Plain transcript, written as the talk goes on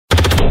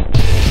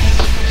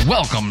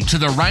Welcome to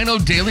the Rhino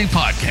Daily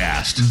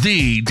Podcast,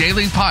 the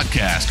daily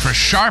podcast for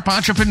sharp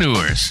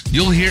entrepreneurs.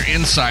 You'll hear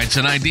insights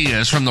and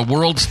ideas from the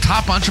world's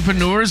top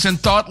entrepreneurs and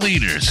thought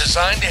leaders,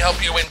 designed to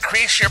help you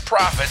increase your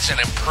profits and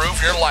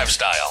improve your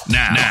lifestyle.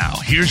 Now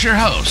here's your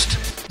host,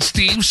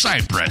 Steve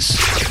Cypress.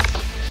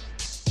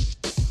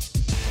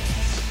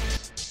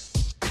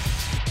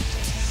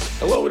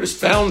 Hello, it is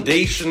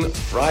Foundation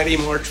Friday,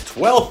 March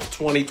 12th,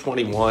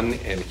 2021,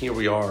 and here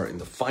we are in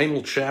the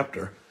final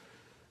chapter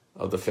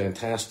of the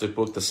fantastic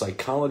book, The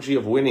Psychology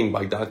of Winning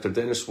by Dr.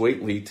 Dennis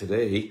Waitley.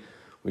 Today,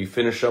 we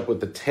finish up with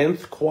the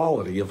 10th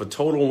quality of a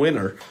total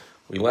winner.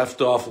 We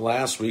left off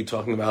last week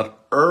talking about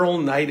Earl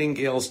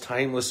Nightingale's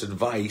timeless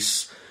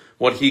advice,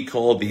 what he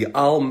called the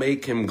 "I'll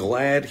make him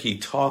glad he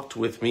talked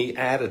with me"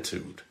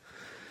 attitude.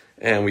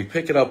 And we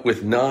pick it up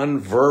with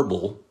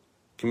nonverbal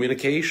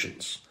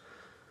communications.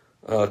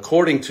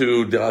 According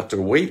to Dr.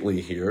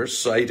 Waitley here,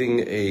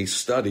 citing a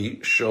study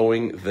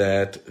showing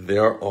that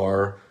there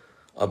are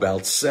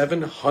about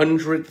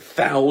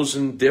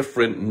 700,000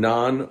 different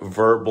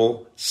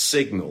nonverbal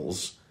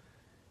signals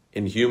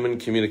in human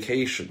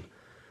communication,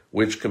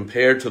 which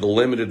compared to the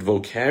limited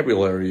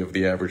vocabulary of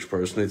the average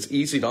person, it's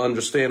easy to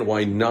understand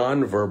why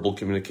nonverbal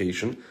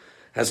communication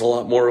has a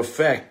lot more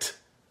effect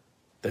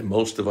than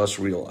most of us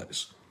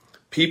realize.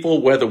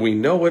 People, whether we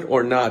know it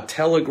or not,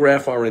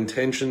 telegraph our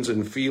intentions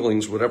and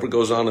feelings. Whatever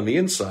goes on the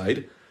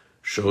inside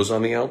shows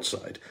on the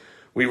outside.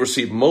 We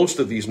receive most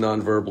of these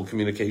nonverbal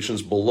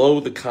communications below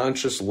the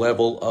conscious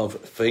level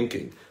of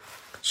thinking.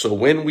 So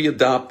when we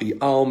adopt the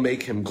 "I'll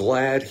make him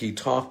glad he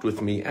talked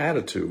with me"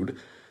 attitude,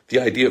 the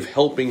idea of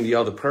helping the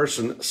other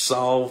person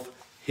solve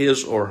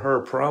his or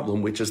her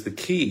problem, which is the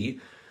key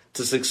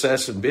to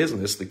success in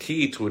business, the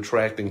key to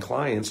attracting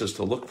clients, is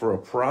to look for a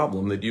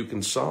problem that you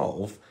can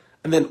solve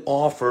and then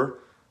offer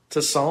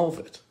to solve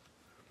it.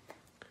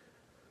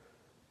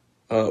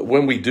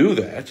 When we do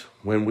that,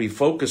 when we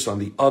focus on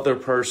the other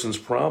person's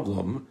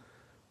problem,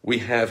 we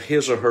have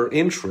his or her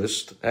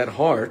interest at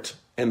heart,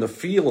 and the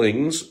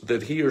feelings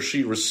that he or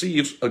she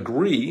receives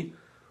agree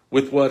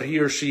with what he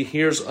or she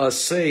hears us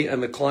say,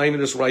 and the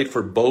climate is right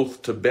for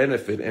both to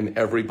benefit, and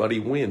everybody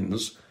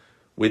wins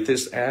with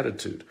this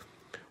attitude.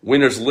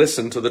 Winners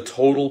listen to the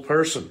total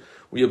person.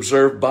 We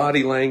observe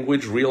body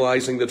language,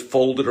 realizing that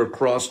folded or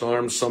crossed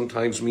arms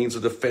sometimes means a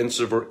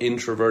defensive or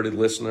introverted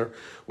listener.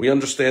 We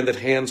understand that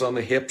hands on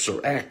the hips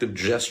or active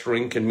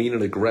gesturing can mean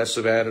an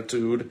aggressive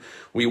attitude.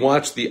 We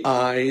watch the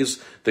eyes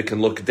that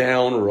can look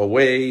down or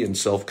away in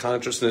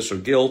self-consciousness or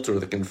guilt, or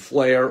that can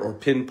flare or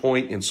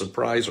pinpoint in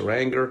surprise or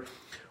anger.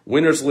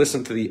 Winners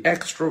listen to the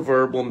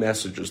extraverbal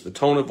messages, the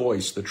tone of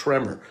voice, the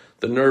tremor,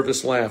 the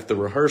nervous laugh, the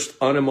rehearsed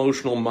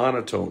unemotional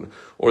monotone,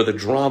 or the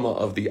drama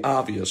of the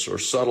obvious or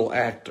subtle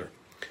actor.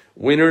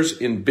 Winners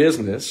in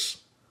business,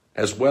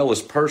 as well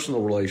as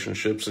personal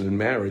relationships and in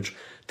marriage,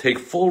 take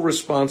full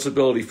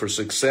responsibility for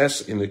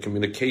success in the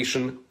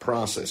communication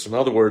process. In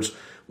other words,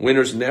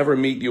 winners never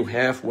meet you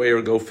halfway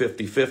or go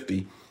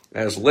 50-50.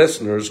 As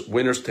listeners,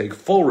 winners take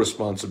full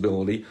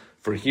responsibility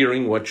for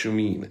hearing what you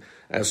mean.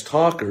 As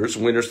talkers,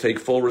 winners take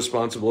full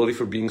responsibility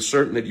for being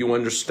certain that you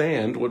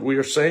understand what we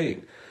are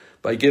saying.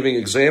 By giving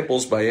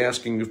examples, by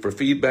asking you for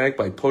feedback,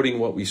 by putting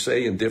what we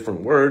say in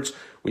different words,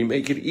 we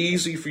make it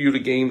easy for you to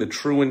gain the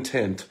true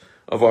intent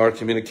of our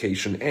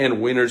communication. And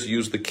winners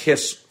use the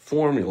KISS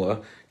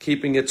formula,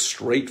 keeping it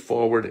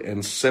straightforward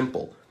and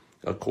simple.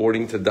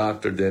 According to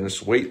Dr.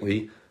 Dennis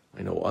Waitley,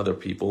 I know other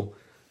people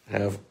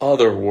have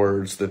other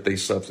words that they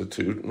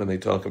substitute when they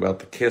talk about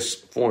the KISS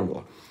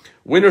formula.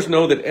 Winners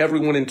know that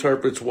everyone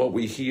interprets what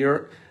we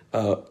hear,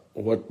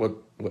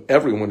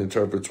 everyone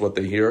interprets what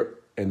they hear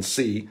and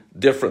see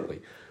differently.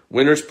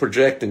 Winners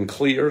project in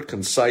clear,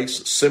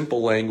 concise,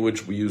 simple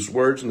language. We use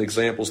words and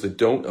examples that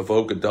don't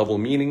evoke a double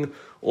meaning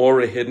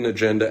or a hidden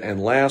agenda.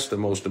 And last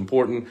and most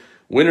important,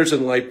 winners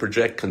in life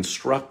project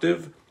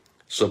constructive,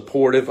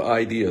 supportive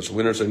ideas.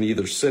 Winners are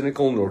neither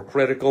cynical nor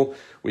critical.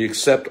 We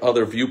accept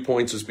other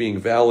viewpoints as being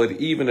valid,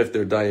 even if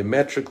they're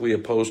diametrically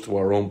opposed to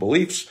our own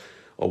beliefs.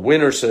 A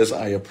winner says,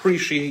 "I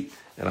appreciate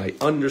and I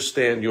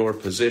understand your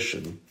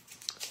position,"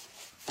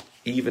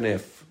 even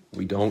if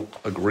we don't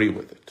agree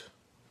with it.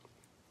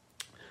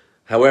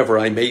 However,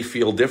 I may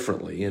feel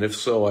differently, and if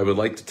so, I would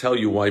like to tell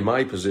you why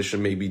my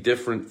position may be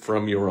different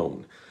from your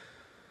own.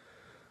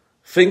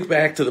 Think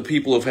back to the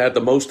people who've had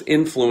the most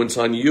influence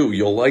on you.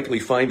 You'll likely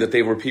find that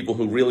they were people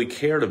who really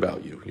cared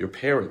about you. Your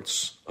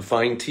parents, a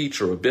fine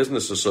teacher, a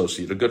business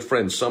associate, a good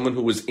friend, someone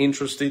who was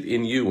interested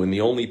in you. And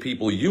the only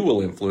people you will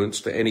influence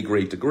to any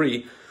great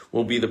degree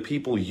will be the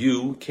people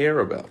you care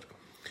about.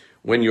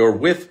 When you're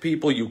with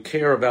people, you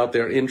care about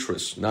their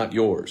interests, not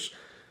yours.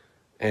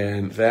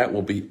 And that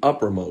will be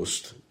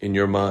uppermost in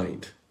your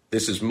mind.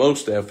 This is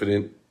most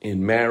evident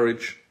in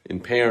marriage, in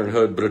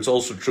parenthood, but it's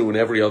also true in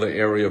every other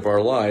area of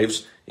our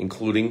lives,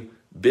 including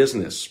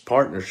business,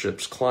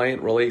 partnerships,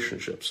 client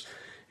relationships.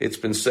 It's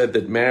been said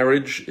that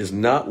marriage is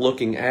not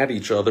looking at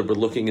each other, but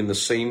looking in the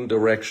same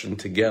direction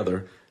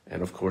together.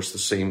 And of course, the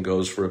same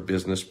goes for a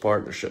business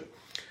partnership.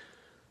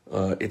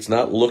 It's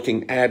not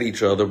looking at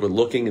each other, but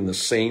looking in the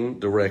same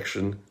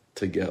direction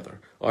together.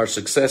 Our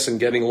success in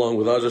getting along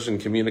with others and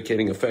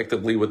communicating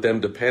effectively with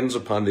them depends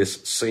upon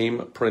this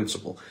same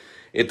principle.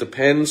 It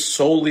depends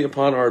solely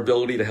upon our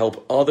ability to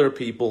help other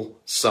people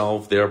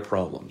solve their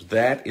problems.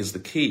 That is the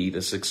key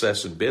to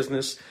success in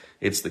business.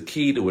 It's the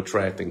key to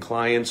attracting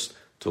clients,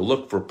 to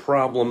look for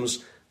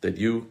problems that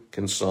you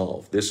can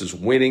solve. This is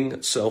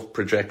winning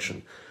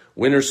self-projection.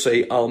 Winners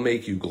say, I'll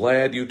make you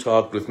glad you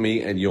talked with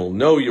me, and you'll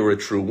know you're a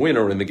true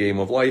winner in the game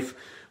of life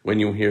when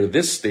you hear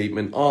this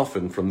statement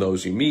often from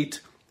those you meet: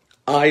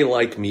 I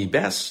like me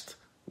best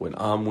when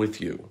I'm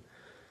with you.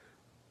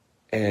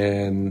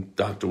 And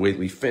Dr.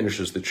 Whately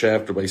finishes the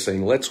chapter by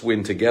saying, let's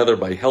win together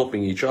by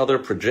helping each other.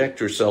 Project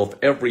yourself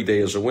every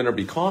day as a winner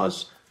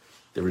because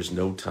there is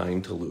no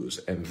time to lose.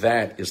 And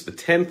that is the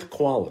 10th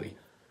quality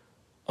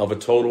of a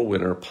total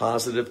winner,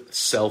 positive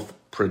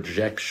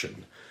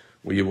self-projection.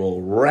 We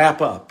will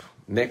wrap up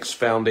next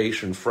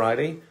Foundation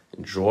Friday.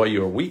 Enjoy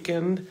your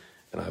weekend,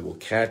 and I will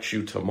catch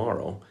you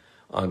tomorrow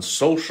on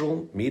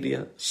Social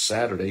Media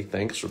Saturday.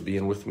 Thanks for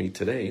being with me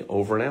today.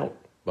 Over and out.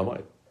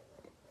 Bye-bye.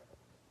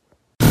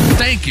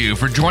 Thank you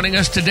for joining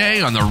us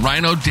today on the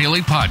Rhino Daily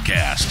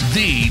Podcast,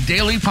 the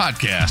daily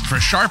podcast for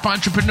sharp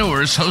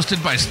entrepreneurs,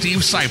 hosted by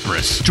Steve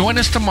Cypress. Join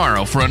us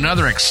tomorrow for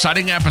another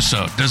exciting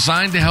episode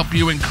designed to help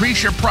you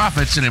increase your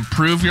profits and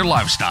improve your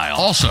lifestyle.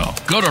 Also,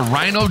 go to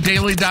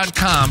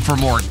rhinodaily.com for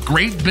more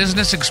great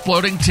business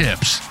exploding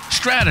tips,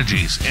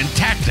 strategies, and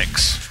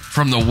tactics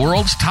from the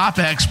world's top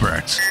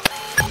experts.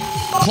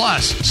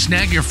 Plus,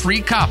 snag your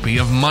free copy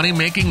of Money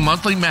Making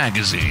Monthly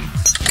magazine.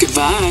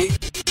 Goodbye.